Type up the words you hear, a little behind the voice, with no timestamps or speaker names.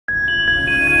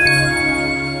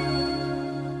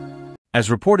As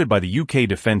reported by the UK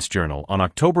Defence Journal on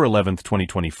October 11,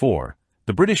 2024,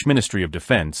 the British Ministry of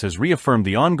Defence has reaffirmed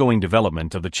the ongoing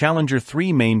development of the Challenger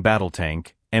 3 main battle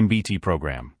tank, MBT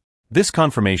program. This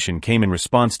confirmation came in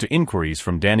response to inquiries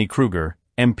from Danny Kruger,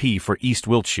 MP for East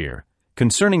Wiltshire,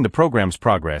 concerning the program's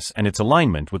progress and its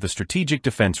alignment with the Strategic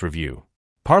Defence Review.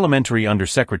 Parliamentary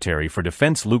Under-Secretary for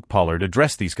Defence Luke Pollard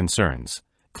addressed these concerns,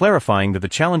 clarifying that the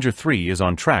Challenger 3 is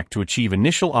on track to achieve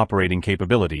initial operating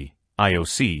capability,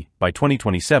 IOC, by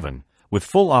 2027, with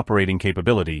full operating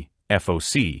capability,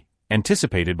 FOC,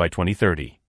 anticipated by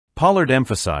 2030. Pollard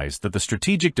emphasized that the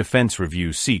Strategic Defence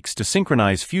Review seeks to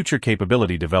synchronize future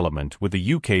capability development with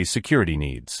the UK's security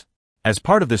needs. As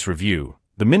part of this review,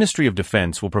 the Ministry of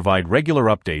Defence will provide regular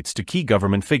updates to key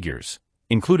government figures,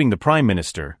 including the Prime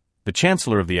Minister, the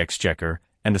Chancellor of the Exchequer,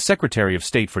 and the Secretary of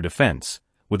State for Defence,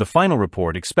 with a final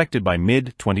report expected by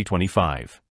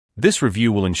mid-2025. This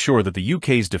review will ensure that the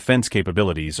UK's defence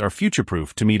capabilities are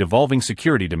future-proof to meet evolving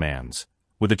security demands,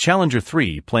 with the Challenger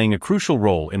 3 playing a crucial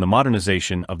role in the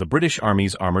modernization of the British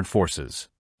Army's armoured forces.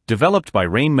 Developed by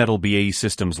Rheinmetall BAE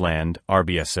Systems Land,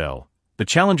 RBSL, the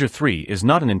Challenger 3 is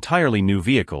not an entirely new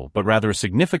vehicle but rather a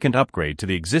significant upgrade to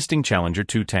the existing Challenger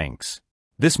 2 tanks.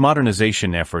 This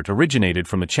modernization effort originated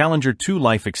from the Challenger 2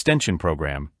 Life Extension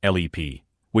Program, LEP,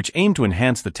 which aimed to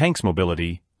enhance the tank's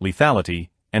mobility, lethality,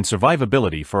 and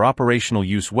survivability for operational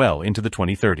use well into the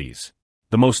 2030s.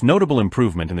 The most notable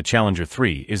improvement in the Challenger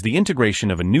 3 is the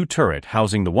integration of a new turret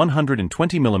housing the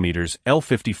 120mm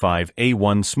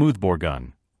L55A1 smoothbore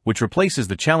gun, which replaces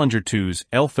the Challenger 2's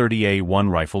L30A1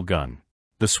 rifle gun.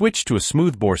 The switch to a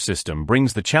smoothbore system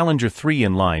brings the Challenger 3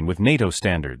 in line with NATO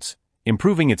standards,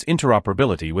 improving its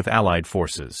interoperability with Allied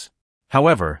forces.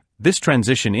 However, this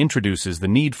transition introduces the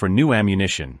need for new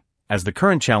ammunition, as the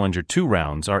current Challenger 2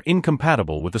 rounds are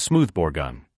incompatible with the smoothbore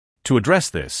gun. To address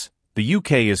this, the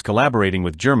UK is collaborating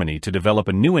with Germany to develop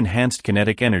a new enhanced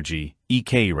kinetic energy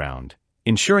 (EK) round,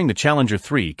 ensuring the Challenger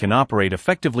 3 can operate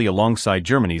effectively alongside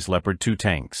Germany's Leopard 2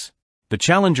 tanks. The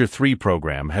Challenger 3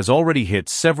 program has already hit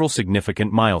several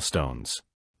significant milestones.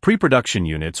 Pre-production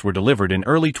units were delivered in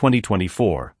early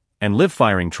 2024, and live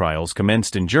firing trials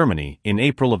commenced in Germany in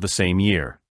April of the same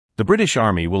year. The British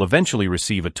Army will eventually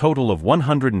receive a total of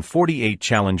 148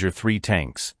 Challenger 3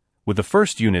 tanks, with the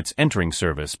first units entering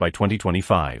service by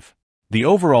 2025. The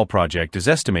overall project is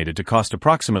estimated to cost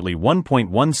approximately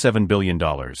 $1.17 billion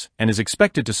and is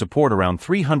expected to support around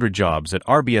 300 jobs at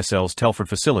RBSL's Telford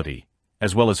facility,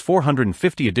 as well as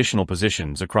 450 additional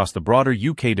positions across the broader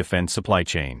UK defence supply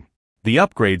chain. The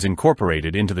upgrades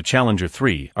incorporated into the Challenger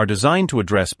 3 are designed to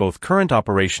address both current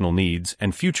operational needs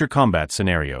and future combat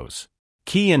scenarios.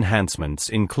 Key enhancements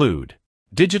include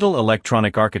Digital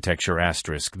Electronic Architecture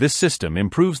 *. This system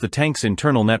improves the tank's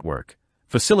internal network,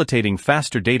 facilitating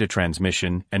faster data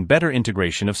transmission and better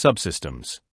integration of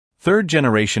subsystems.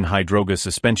 Third-generation hydrogas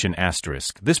suspension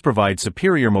 *. This provides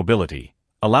superior mobility,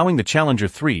 allowing the Challenger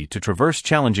 3 to traverse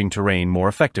challenging terrain more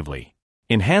effectively.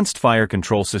 Enhanced Fire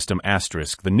Control System *.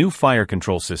 The new fire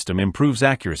control system improves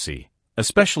accuracy,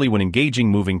 especially when engaging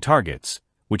moving targets,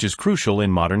 which is crucial in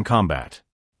modern combat.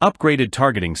 Upgraded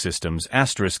targeting systems *.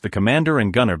 The commander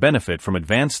and gunner benefit from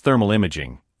advanced thermal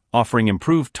imaging, offering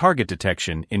improved target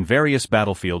detection in various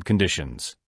battlefield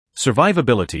conditions.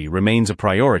 Survivability remains a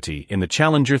priority in the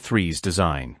Challenger 3's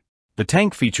design. The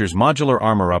tank features modular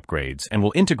armor upgrades and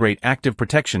will integrate active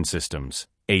protection systems,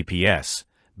 APS,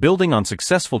 building on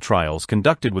successful trials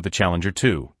conducted with the Challenger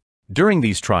 2. During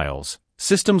these trials,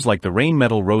 systems like the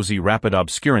Rheinmetall Rosy Rapid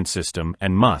Obscurance System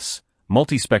and MUS,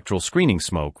 multispectral screening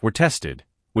smoke, were tested,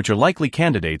 which are likely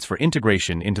candidates for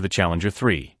integration into the Challenger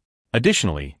 3.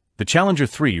 Additionally, the Challenger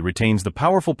 3 retains the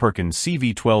powerful Perkins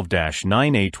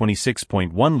CV12-9A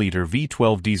 26.1-liter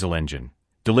V12 diesel engine,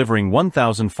 delivering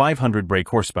 1,500 brake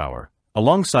horsepower,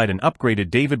 alongside an upgraded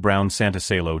David Brown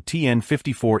Santasalo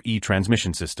TN54E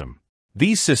transmission system.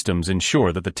 These systems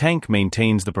ensure that the tank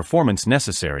maintains the performance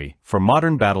necessary for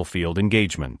modern battlefield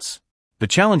engagements. The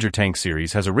Challenger tank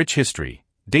series has a rich history,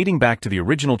 dating back to the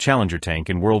original Challenger tank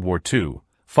in World War II,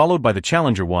 followed by the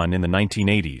Challenger 1 in the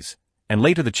 1980s, and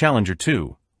later the Challenger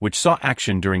 2, which saw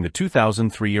action during the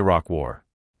 2003 Iraq War.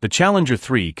 The Challenger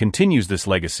 3 continues this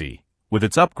legacy, with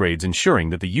its upgrades ensuring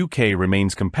that the UK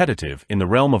remains competitive in the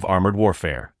realm of armored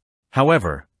warfare.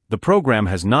 However, the program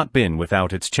has not been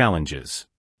without its challenges.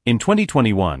 In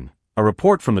 2021, a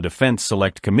report from the Defence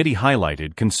Select Committee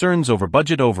highlighted concerns over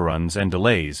budget overruns and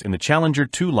delays in the Challenger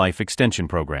 2 Life Extension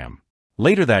Program.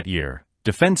 Later that year,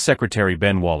 Defence Secretary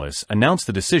Ben Wallace announced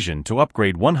the decision to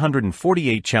upgrade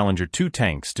 148 Challenger 2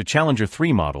 tanks to Challenger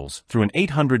 3 models through an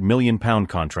 £800 million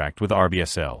contract with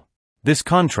RBSL. This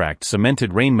contract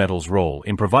cemented Rheinmetall's role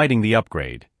in providing the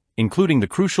upgrade, including the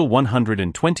crucial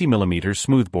 120mm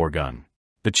smoothbore gun.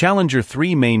 The Challenger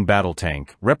 3 main battle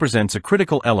tank represents a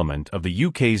critical element of the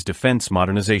UK's defence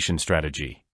modernisation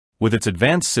strategy. With its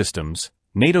advanced systems,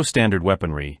 NATO standard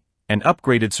weaponry, and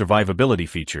upgraded survivability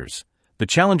features, the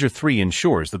Challenger 3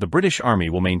 ensures that the British Army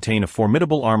will maintain a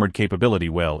formidable armoured capability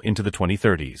well into the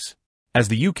 2030s. As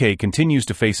the UK continues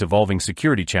to face evolving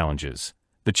security challenges,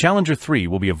 the Challenger 3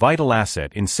 will be a vital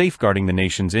asset in safeguarding the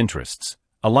nation's interests,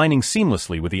 aligning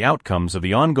seamlessly with the outcomes of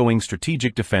the ongoing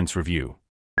Strategic Defence Review.